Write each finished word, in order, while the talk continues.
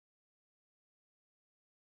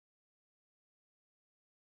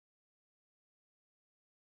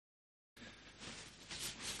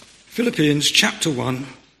Philippians chapter 1,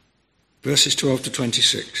 verses 12 to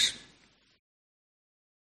 26.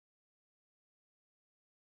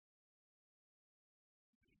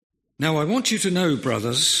 Now I want you to know,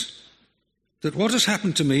 brothers, that what has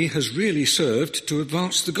happened to me has really served to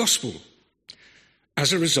advance the gospel.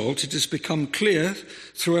 As a result, it has become clear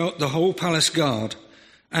throughout the whole palace guard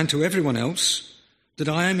and to everyone else that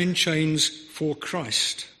I am in chains for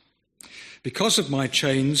Christ. Because of my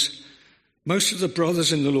chains, most of the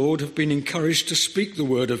brothers in the Lord have been encouraged to speak the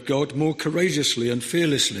word of God more courageously and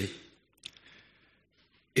fearlessly.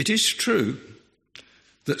 It is true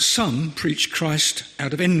that some preach Christ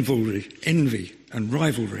out of envy and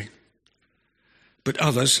rivalry, but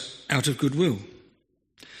others out of goodwill.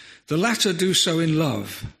 The latter do so in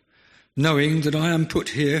love, knowing that I am put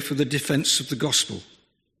here for the defence of the gospel.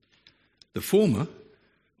 The former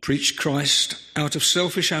preach Christ out of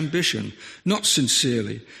selfish ambition, not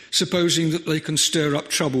sincerely, supposing that they can stir up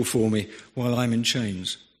trouble for me while I'm in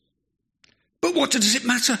chains. But what does it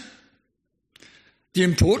matter? The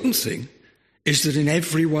important thing is that in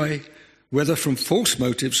every way, whether from false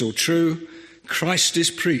motives or true, Christ is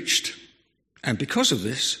preached. And because of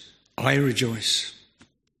this, I rejoice.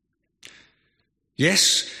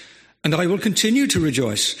 Yes, and I will continue to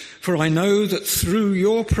rejoice, for I know that through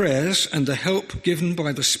your prayers and the help given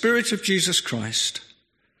by the Spirit of Jesus Christ,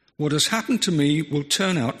 what has happened to me will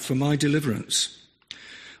turn out for my deliverance.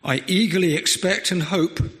 I eagerly expect and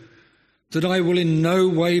hope that I will in no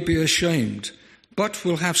way be ashamed, but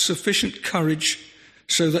will have sufficient courage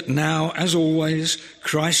so that now, as always,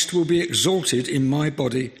 Christ will be exalted in my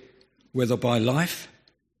body, whether by life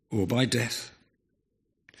or by death.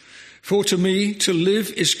 For to me, to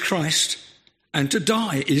live is Christ, and to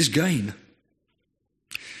die is gain.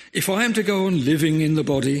 If I am to go on living in the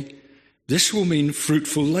body, this will mean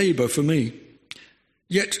fruitful labour for me.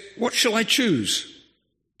 Yet what shall I choose?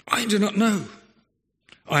 I do not know.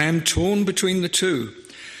 I am torn between the two.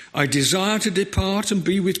 I desire to depart and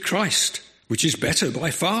be with Christ, which is better by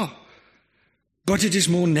far. But it is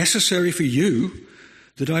more necessary for you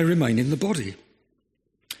that I remain in the body.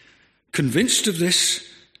 Convinced of this,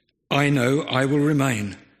 I know I will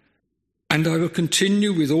remain, and I will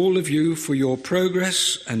continue with all of you for your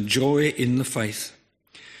progress and joy in the faith,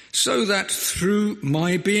 so that through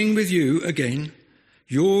my being with you again,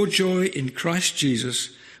 your joy in Christ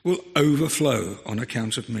Jesus will overflow on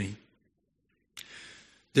account of me.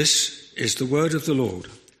 This is the word of the Lord.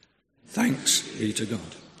 Thanks be to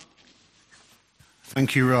God.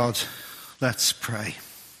 Thank you, Rod. Let's pray.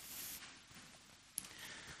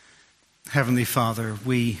 Heavenly Father,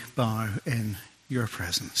 we bow in your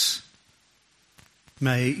presence.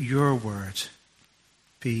 May your word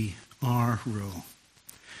be our rule,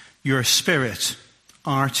 your Spirit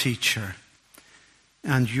our teacher,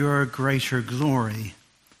 and your greater glory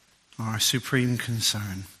our supreme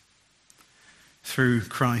concern. Through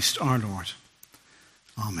Christ our Lord.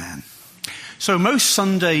 Amen. So most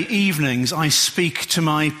Sunday evenings I speak to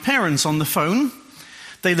my parents on the phone.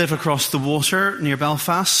 They live across the water near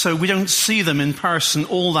Belfast, so we don't see them in person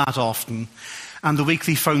all that often. And the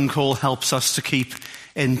weekly phone call helps us to keep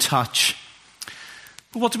in touch.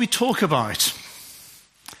 But what do we talk about?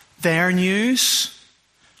 Their news,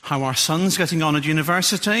 how our son's getting on at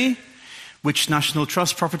university, which National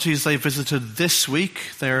Trust properties they visited this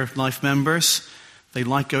week, their life members. They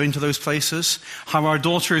like going to those places. How our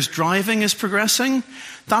daughter's driving is progressing,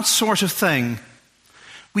 that sort of thing.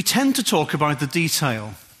 We tend to talk about the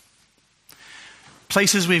detail.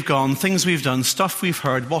 Places we've gone, things we've done, stuff we've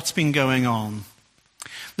heard, what's been going on.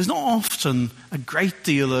 There's not often a great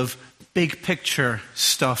deal of big picture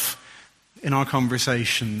stuff in our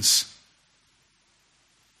conversations.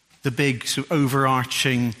 The big sort of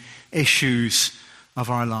overarching issues of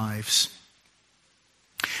our lives.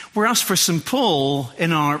 Whereas for St. Paul,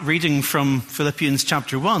 in our reading from Philippians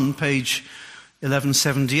chapter 1, page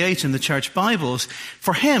 1178 in the church Bibles,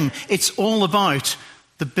 for him, it's all about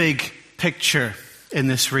the big picture in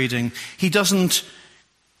this reading. He doesn't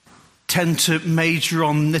tend to major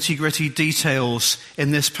on nitty-gritty details in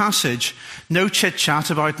this passage. No chit-chat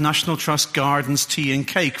about National Trust gardens, tea and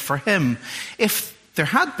cake for him. If he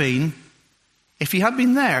had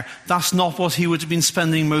been there, that's not what he would have been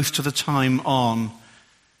spending most of the time on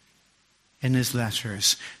in his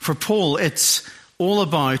letters. For Paul, it's all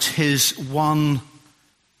about his one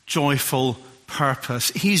joyful purpose.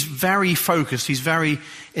 He's very focused, he's very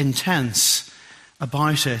intense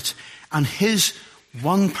about it. And his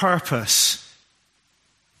one purpose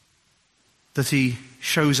that he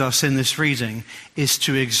shows us in this reading is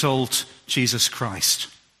to exalt Jesus Christ.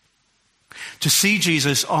 To see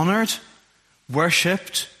Jesus honored,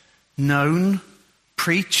 worshipped, known,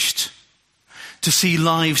 preached, to see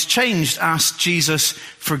lives changed as Jesus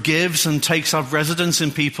forgives and takes up residence in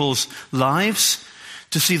people's lives,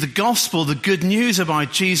 to see the gospel, the good news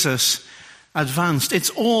about Jesus advanced. It's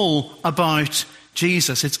all about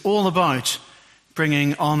Jesus. It's all about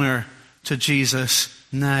bringing honor to Jesus'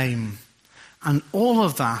 name. And all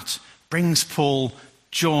of that brings Paul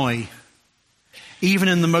joy, even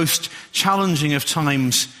in the most challenging of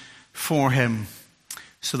times for him.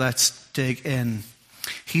 So let's dig in.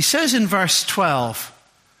 He says in verse 12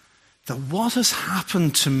 that what has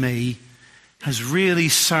happened to me has really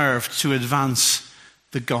served to advance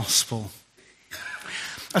the gospel.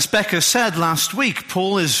 As Becca said last week,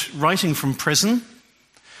 Paul is writing from prison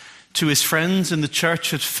to his friends in the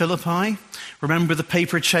church at Philippi. Remember the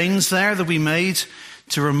paper chains there that we made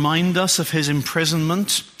to remind us of his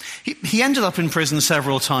imprisonment? He ended up in prison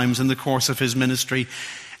several times in the course of his ministry.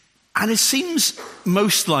 And it seems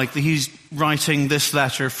most likely he's writing this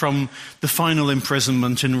letter from the final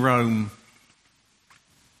imprisonment in Rome.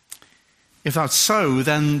 If that's so,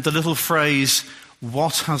 then the little phrase,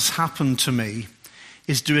 "what has happened to me,"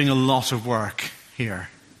 is doing a lot of work here.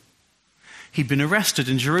 He'd been arrested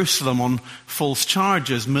in Jerusalem on false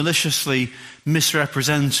charges, maliciously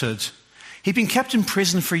misrepresented. He'd been kept in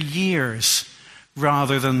prison for years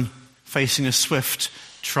rather than facing a swift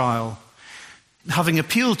trial. Having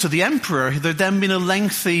appealed to the emperor, there'd then been a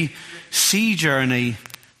lengthy sea journey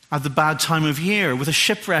at the bad time of year with a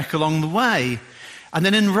shipwreck along the way. And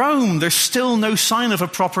then in Rome, there's still no sign of a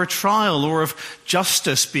proper trial or of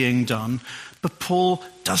justice being done. But Paul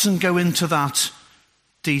doesn't go into that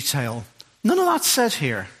detail. None of that's said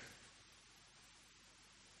here.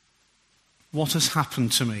 What has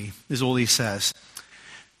happened to me is all he says.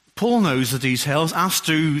 Paul knows the details, as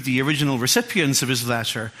do the original recipients of his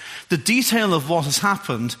letter. The detail of what has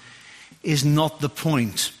happened is not the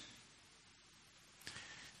point.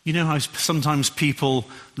 You know how sometimes people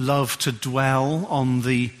love to dwell on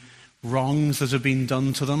the wrongs that have been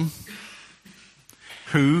done to them?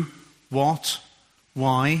 Who, what,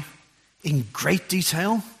 why, in great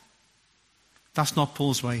detail? That's not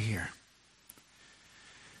Paul's way here.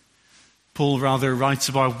 Paul rather writes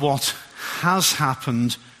about what has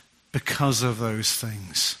happened because of those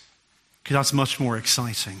things, because that's much more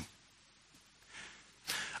exciting.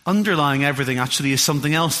 Underlying everything actually is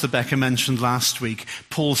something else that Becca mentioned last week.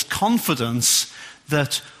 Paul's confidence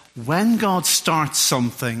that when God starts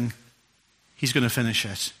something, he's going to finish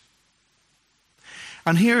it.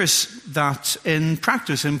 And here is that in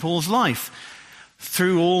practice in Paul's life.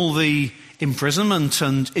 Through all the imprisonment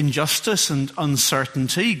and injustice and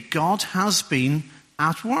uncertainty, God has been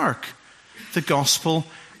at work. The gospel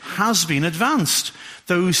has been advanced.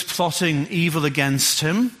 Those plotting evil against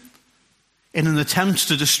him in an attempt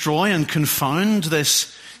to destroy and confound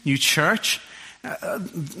this new church,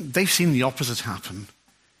 they've seen the opposite happen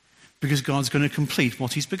because God's going to complete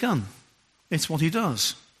what he's begun. It's what he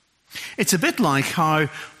does. It's a bit like how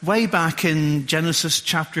way back in Genesis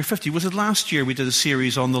chapter 50, was it last year we did a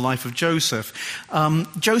series on the life of Joseph?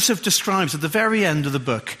 Joseph describes at the very end of the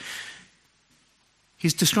book,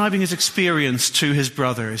 he's describing his experience to his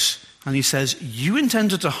brothers, and he says, "You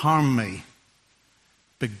intended to harm me,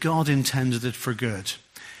 but God intended it for good."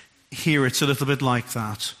 Here it's a little bit like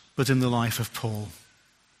that, but in the life of Paul.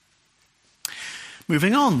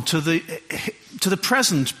 Moving on to the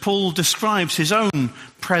present, Paul describes his own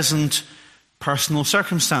present personal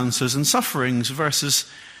circumstances and sufferings, verses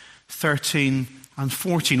 13 and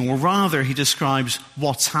 14, or rather he describes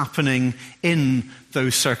what's happening in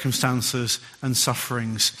those circumstances and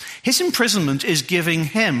sufferings. His imprisonment is giving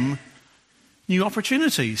him new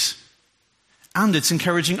opportunities, and it's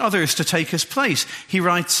encouraging others to take his place. He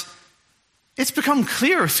writes, "It's become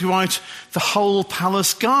clear throughout the whole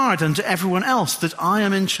palace guard and to everyone else that I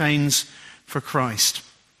am in chains for Christ."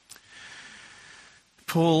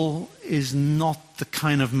 Paul is not the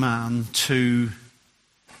kind of man to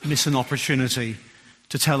miss an opportunity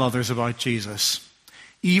to tell others about Jesus,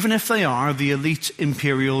 even if they are the elite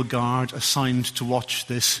imperial guard assigned to watch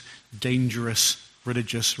this dangerous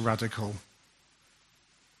religious radical.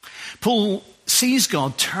 Paul sees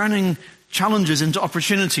God turning challenges into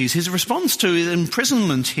opportunities. His response to his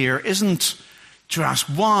imprisonment here isn't to ask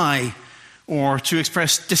why, or to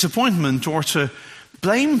express disappointment, or to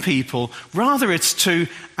blame people. Rather, it's to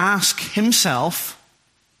ask himself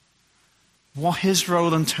what his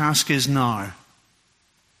role and task is now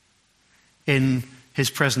in his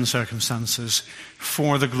present circumstances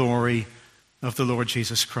for the glory of the Lord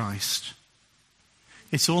Jesus Christ.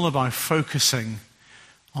 It's all about focusing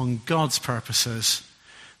on God's purposes,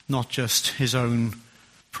 not just his own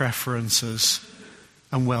preferences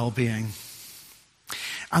and well-being.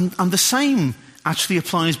 And the same actually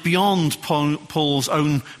applies beyond Paul's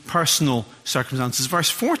own personal circumstances. Verse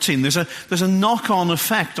 14, there's a knock-on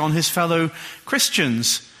effect on his fellow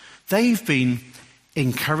Christians. They've been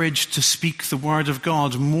encouraged to speak the word of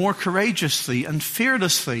God more courageously and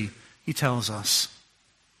fearlessly, he tells us.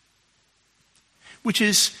 Which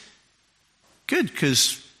is good,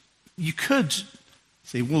 because you could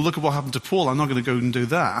say, well, look at what happened to Paul. I'm not going to go and do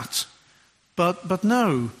that. But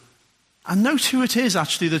no. And note who it is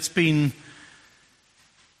actually that's been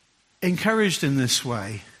encouraged in this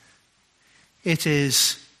way. It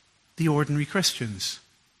is the ordinary Christians.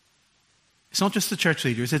 It's not just the church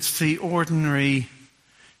leaders, it's the ordinary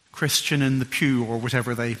Christian in the pew or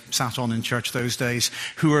whatever they sat on in church those days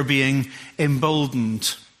who are being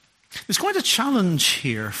emboldened. There's quite a challenge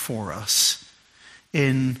here for us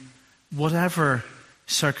in whatever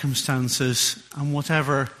circumstances and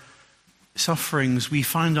whatever sufferings we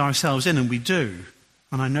find ourselves in, and we do,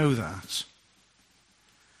 and I know that.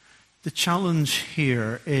 The challenge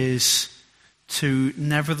here is to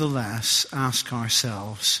nevertheless ask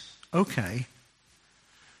ourselves, okay,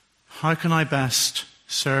 how can I best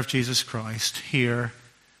serve Jesus Christ here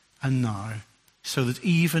and now so that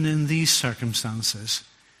even in these circumstances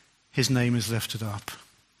his name is lifted up?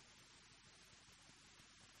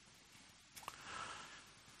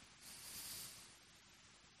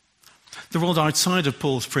 The world outside of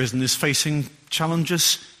Paul's prison is facing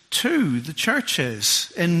challenges too. The church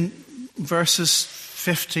is. In verses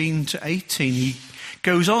 15 to 18, he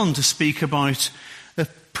goes on to speak about the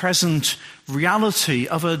present reality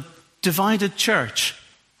of a divided church.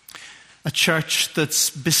 A church that's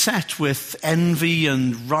beset with envy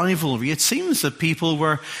and rivalry. It seems that people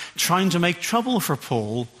were trying to make trouble for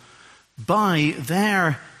Paul by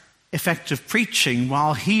their effective preaching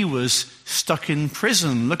while he was stuck in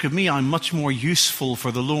prison. Look at me, I'm much more useful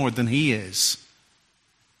for the Lord than he is.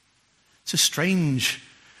 It's a strange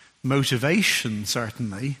motivation,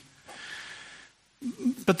 certainly.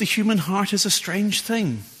 But the human heart is a strange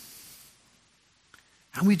thing.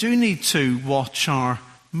 And we do need to watch our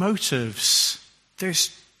motives.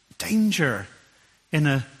 There's danger in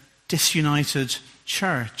a disunited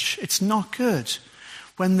church. It's not good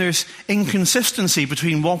when there's inconsistency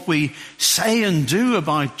between what we say and do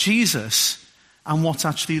about Jesus and what's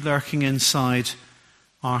actually lurking inside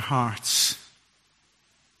our hearts.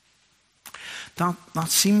 That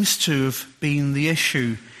seems to have been the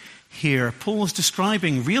issue here. Paul is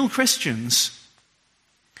describing real Christians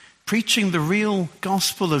preaching the real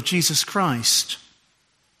gospel of Jesus Christ,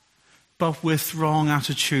 but with wrong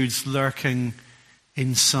attitudes lurking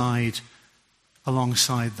inside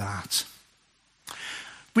alongside that.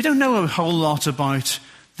 We don't know a whole lot about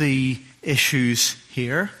the issues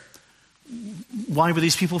here. Why were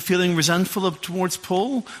these people feeling resentful towards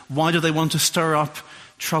Paul? Why do they want to stir up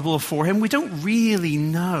trouble for him? We don't really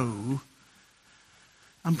know.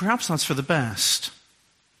 And perhaps that's for the best.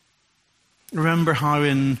 Remember how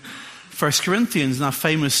in 1 Corinthians, in that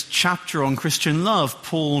famous chapter on Christian love,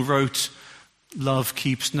 Paul wrote, "Love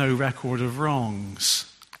keeps no record of wrongs."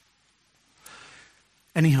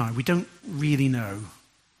 Anyhow, we don't really know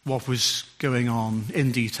what was going on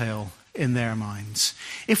in detail in their minds.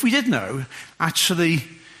 If we did know, actually,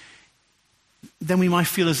 then we might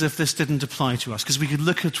feel as if this didn't apply to us, because we could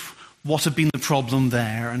look at what had been the problem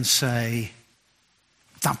there and say,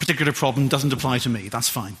 that particular problem doesn't apply to me, that's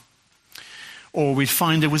fine. Or we'd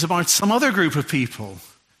find it was about some other group of people,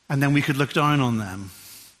 and then we could look down on them,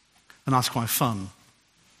 and that's quite fun.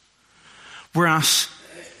 Whereas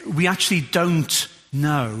we actually don't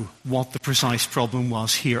know what the precise problem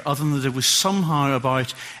was here, other than that it was somehow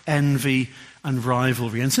about envy and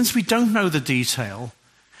rivalry. And since we don't know the detail,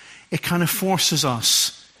 it kind of forces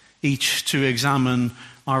us each to examine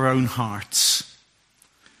our own hearts,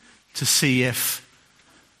 to see if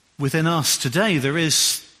within us today there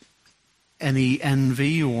is any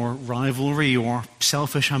envy or rivalry or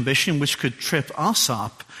selfish ambition which could trip us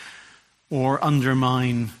up or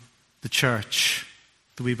undermine the church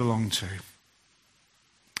that we belong to.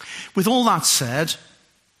 With all that said,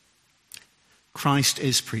 Christ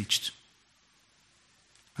is preached.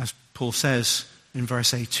 As Paul says in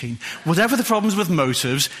verse 18, whatever the problems with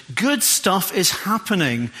motives, good stuff is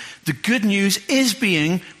happening. The good news is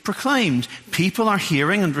being proclaimed. People are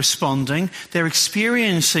hearing and responding. They're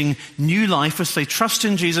experiencing new life as they trust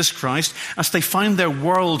in Jesus Christ, as they find their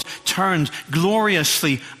world turned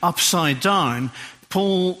gloriously upside down.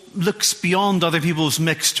 Paul looks beyond other people's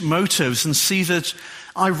mixed motives and sees that,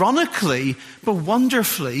 ironically, but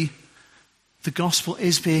wonderfully, the gospel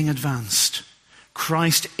is being advanced.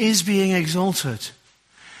 Christ is being exalted.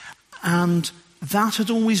 And that had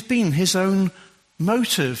always been his own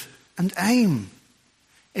motive and aim.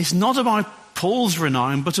 It's not about Paul's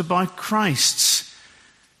renown, but about Christ's.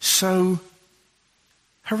 So,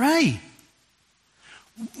 hooray!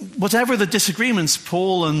 Whatever the disagreements,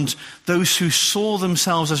 Paul and those who saw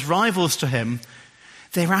themselves as rivals to him,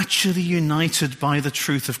 they're actually united by the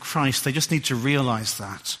truth of Christ. They just need to realize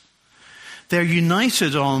that. They're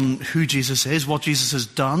united on who Jesus is, what Jesus has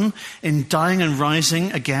done in dying and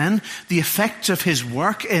rising again, the effect of his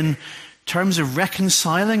work in terms of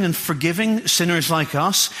reconciling and forgiving sinners like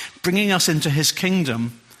us, bringing us into his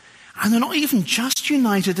kingdom. And they're not even just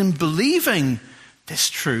united in believing this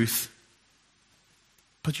truth,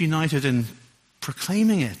 but united in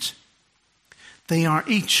proclaiming it. They are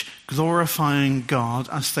each glorifying God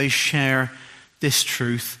as they share this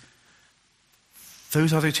truth.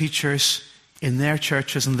 Those other teachers in their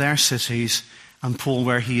churches and their cities, and Paul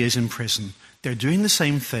where he is in prison. They're doing the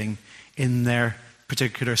same thing in their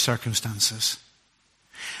particular circumstances.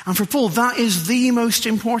 And for Paul, that is the most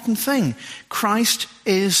important thing. Christ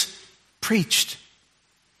is preached.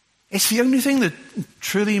 It's the only thing that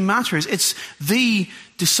truly matters. It's the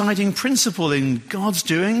deciding principle in God's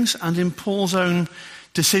doings and in Paul's own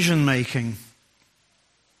decision-making.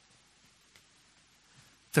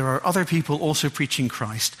 There are other people also preaching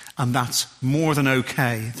Christ, and that's more than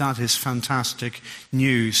okay. That is fantastic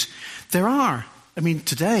news. There are,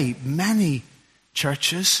 today, many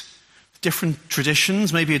churches, different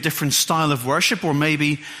traditions, maybe a different style of worship, or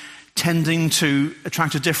maybe tending to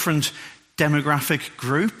attract a different demographic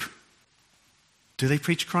group. Do they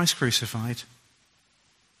preach Christ crucified?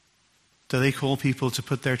 Do they call people to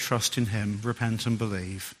put their trust in him, repent and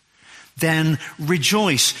believe? Then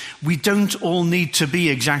rejoice. We don't all need to be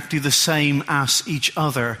exactly the same as each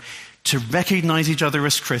other to recognize each other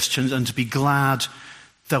as Christians and to be glad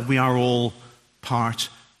that we are all part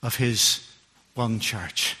of his one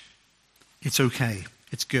church. It's okay.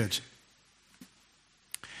 It's good.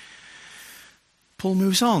 Paul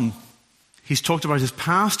moves on. He's talked about his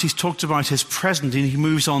past, he's talked about his present, and he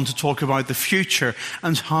moves on to talk about the future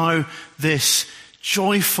and how this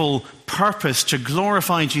joyful purpose to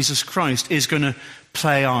glorify Jesus Christ is going to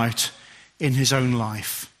play out in his own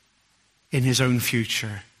life, in his own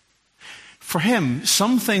future. For him,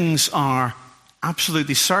 some things are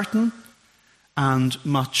absolutely certain and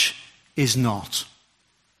much is not.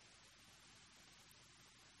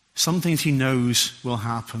 Some things he knows will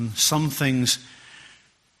happen, some things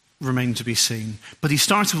remain to be seen. But he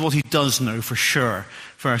starts with what he does know for sure,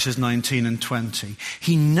 verses 19 and 20.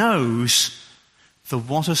 He knows that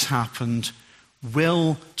what has happened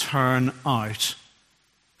will turn out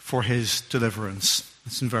for his deliverance.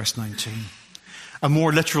 That's in verse 19. A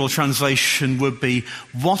more literal translation would be,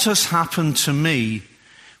 what has happened to me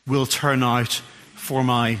will turn out for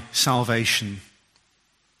my salvation.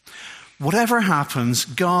 Whatever happens,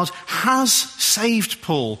 God has saved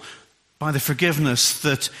Paul by the forgiveness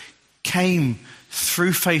that came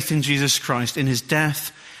through faith in Jesus Christ, in his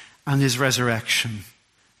death and his resurrection.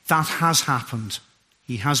 That has happened.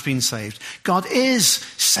 He has been saved. God is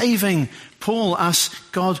saving Paul as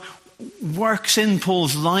God works in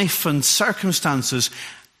Paul's life and circumstances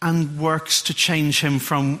and works to change him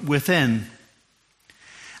from within.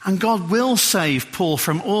 And God will save Paul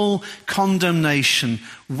from all condemnation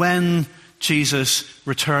when Jesus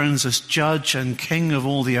returns as judge and king of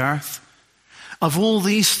all the earth. Of all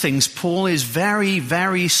these things, Paul is very,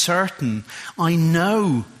 very certain. I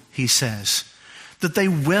know, he says, that they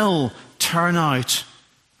will turn out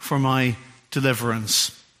for my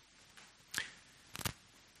deliverance.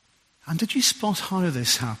 And did you spot how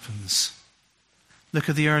this happens? Look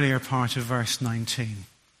at the earlier part of verse 19.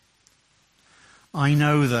 I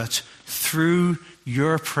know that through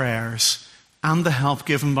your prayers and the help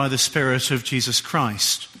given by the Spirit of Jesus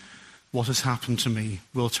Christ, what has happened to me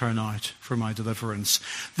will turn out for my deliverance.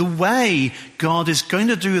 The way God is going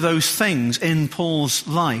to do those things in Paul's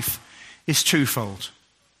life is twofold.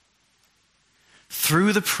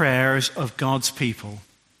 Through the prayers of God's people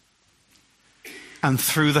and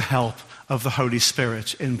through the help of the Holy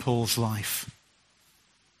Spirit in Paul's life.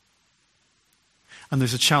 And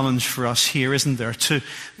there's a challenge for us here, isn't there? To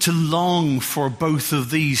long for both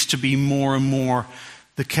of these to be more and more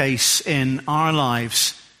the case in our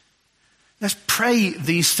lives. Let's pray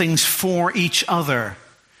these things for each other.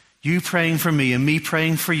 You praying for me and me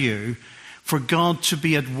praying for you. For God to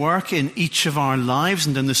be at work in each of our lives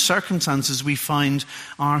and in the circumstances we find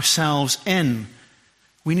ourselves in.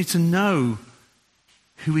 We need to know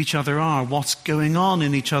who each other are, what's going on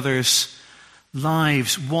in each other's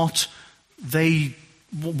lives, what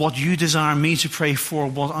you desire me to pray for,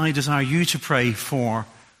 what I desire you to pray for.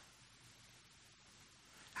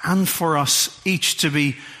 and for us each to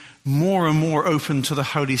be more and more open to the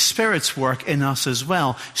Holy Spirit's work in us as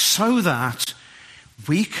well, so that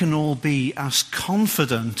we can all be as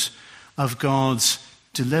confident of God's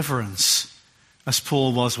deliverance as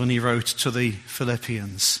Paul was when he wrote to the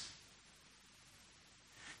Philippians.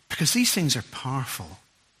 Because these things are powerful.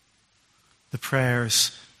 The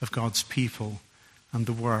prayers of God's people and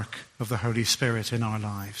the work of the Holy Spirit in our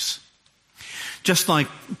lives. Just like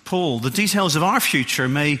Paul, the details of our future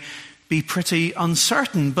may be pretty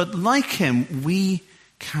uncertain, but like him, we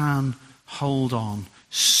can hold on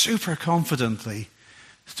super confidently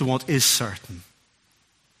to what is certain.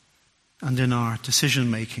 And in our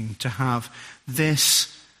decision-making, to have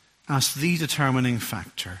this as the determining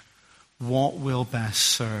factor: what will best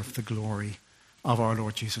serve the glory of our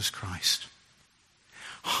Lord Jesus Christ?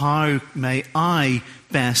 How may I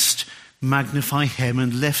best magnify him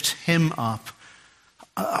and lift him up?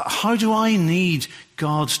 How do I need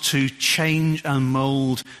God to change and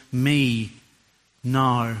mold me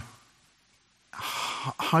now?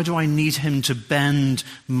 How do I need him to bend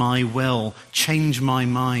my will, change my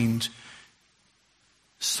mind,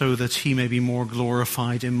 so that he may be more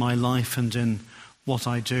glorified in my life and in what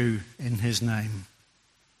I do in his name?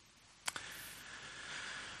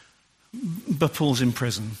 But Paul's in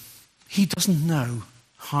prison. He doesn't know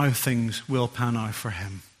how things will pan out for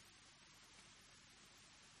him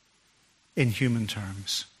in human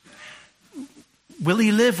terms. Will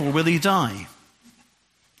he live or will he die?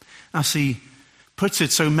 As he puts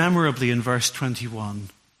it so memorably in verse 21,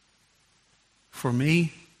 "For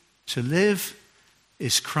me, to live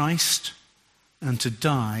is Christ, and to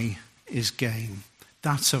die is gain."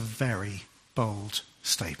 That's a very bold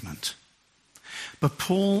statement. But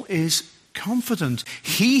Paul is confident.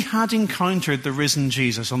 He had encountered the risen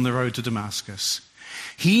Jesus on the road to Damascus.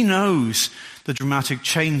 He knows the dramatic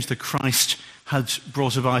change that Christ had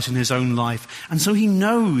brought about in his own life. And so he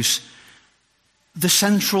knows the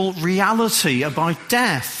central reality about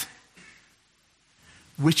death,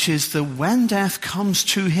 which is that when death comes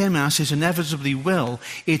to him, as it inevitably will,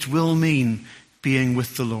 it will mean being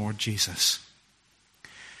with the Lord Jesus.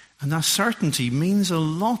 And that certainty means a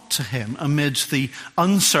lot to him amidst the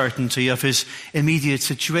uncertainty of his immediate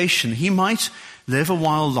situation. He might live a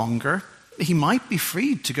while longer. He might be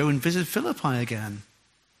freed to go and visit Philippi again,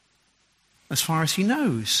 as far as he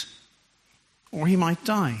knows. Or he might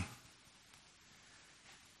die.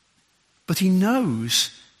 But he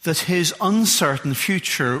knows that his uncertain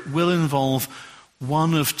future will involve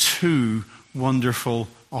one of two wonderful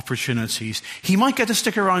opportunities. He might get to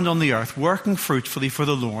stick around on the earth, working fruitfully for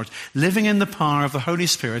the Lord, living in the power of the Holy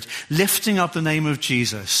Spirit, lifting up the name of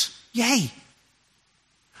Jesus. Yay!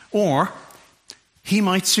 Or he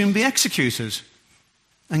might soon be executed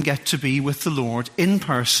and get to be with the Lord in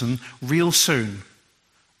person real soon.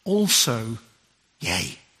 Also,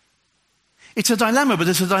 yay! It's a dilemma, but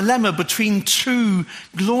it's a dilemma between two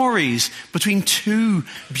glories, between two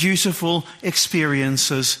beautiful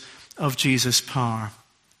experiences of Jesus' power.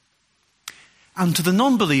 And to the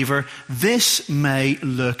non-believer, this may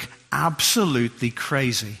look absolutely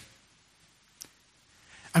crazy.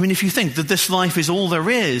 I mean, if you think that this life is all there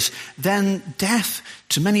is, then death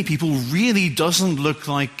to many people really doesn't look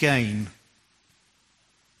like gain.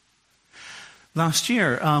 Last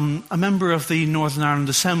year, a member of the Northern Ireland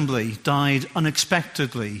Assembly died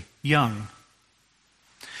unexpectedly young.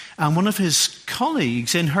 And one of his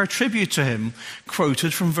colleagues, in her tribute to him,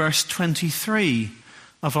 quoted from verse 23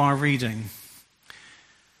 of our reading.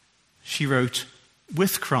 She wrote,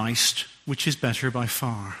 "With Christ, which is better by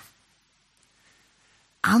far."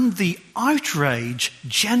 And the outrage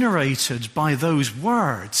generated by those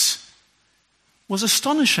words was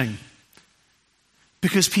astonishing.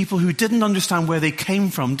 Because people who didn't understand where they came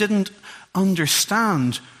from, didn't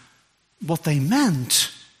understand what they meant,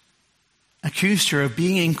 accused her of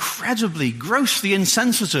being incredibly, grossly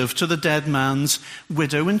insensitive to the dead man's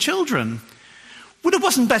widow and children. Well, it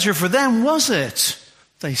wasn't better for them, was it?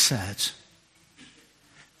 They said.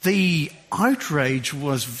 The outrage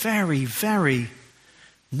was very, very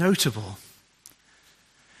notable.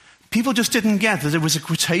 People just didn't get that it was a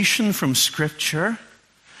quotation from Scripture.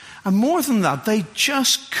 And more than that, they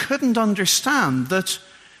just couldn't understand that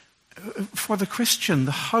for the Christian,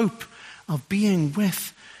 the hope of being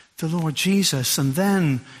with the Lord Jesus, and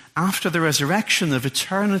then after the resurrection of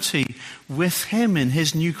eternity with him in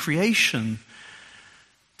his new creation,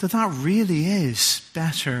 that really is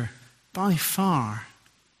better by far.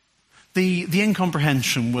 The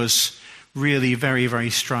incomprehension was really very, very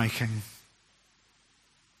striking.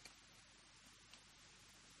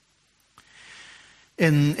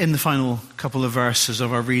 In the final couple of verses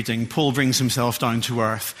of our reading, Paul brings himself down to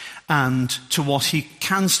earth and to what he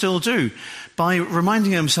can still do by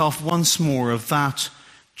reminding himself once more of that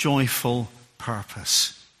joyful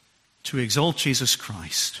purpose, to exalt Jesus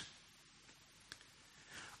Christ.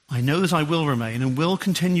 I know that I will remain and will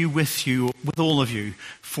continue with you, with all of you,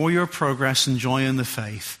 for your progress and joy in the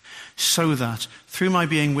faith, so that through my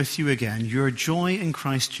being with you again, your joy in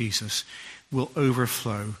Christ Jesus will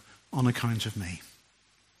overflow on account of me.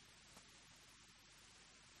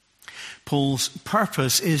 Paul's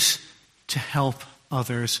purpose is to help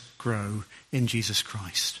others grow in Jesus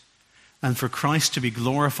Christ, and for Christ to be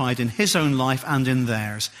glorified in his own life and in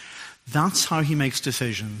theirs. That's how he makes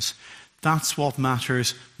decisions. That's what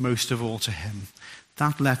matters most of all to him.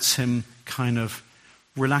 That lets him kind of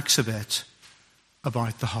relax a bit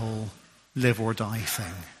about the whole live or die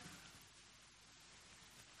thing.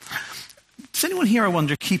 Does anyone here, I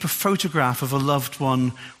wonder, keep a photograph of a loved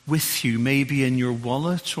one with you, maybe in your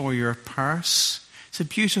wallet or your purse? It's a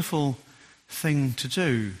beautiful thing to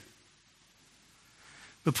do.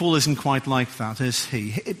 But Paul isn't quite like that, is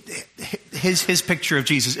he? His picture of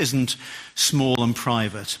Jesus isn't small and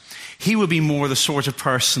private. He would be more the sort of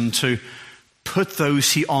person to put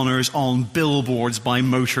those he honors on billboards by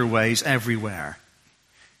motorways everywhere.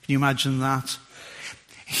 Can you imagine that?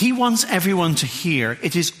 He wants everyone to hear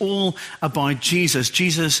it is all about Jesus.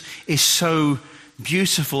 Jesus is so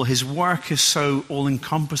beautiful. His work is so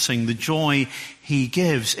all-encompassing. The joy he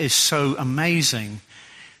gives is so amazing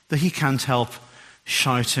that he can't help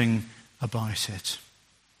shouting about it.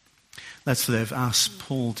 Let's live as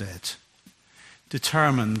Paul did,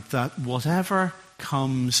 determined that whatever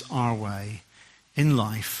comes our way in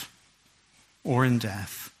life or in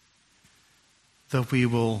death, that we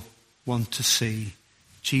will want to see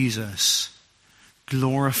Jesus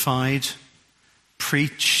glorified,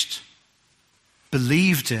 preached,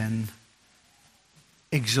 believed in,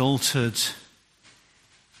 exalted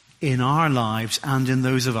in our lives and in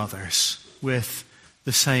those of others with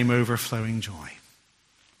the same overflowing joy.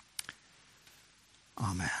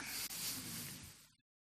 Amen.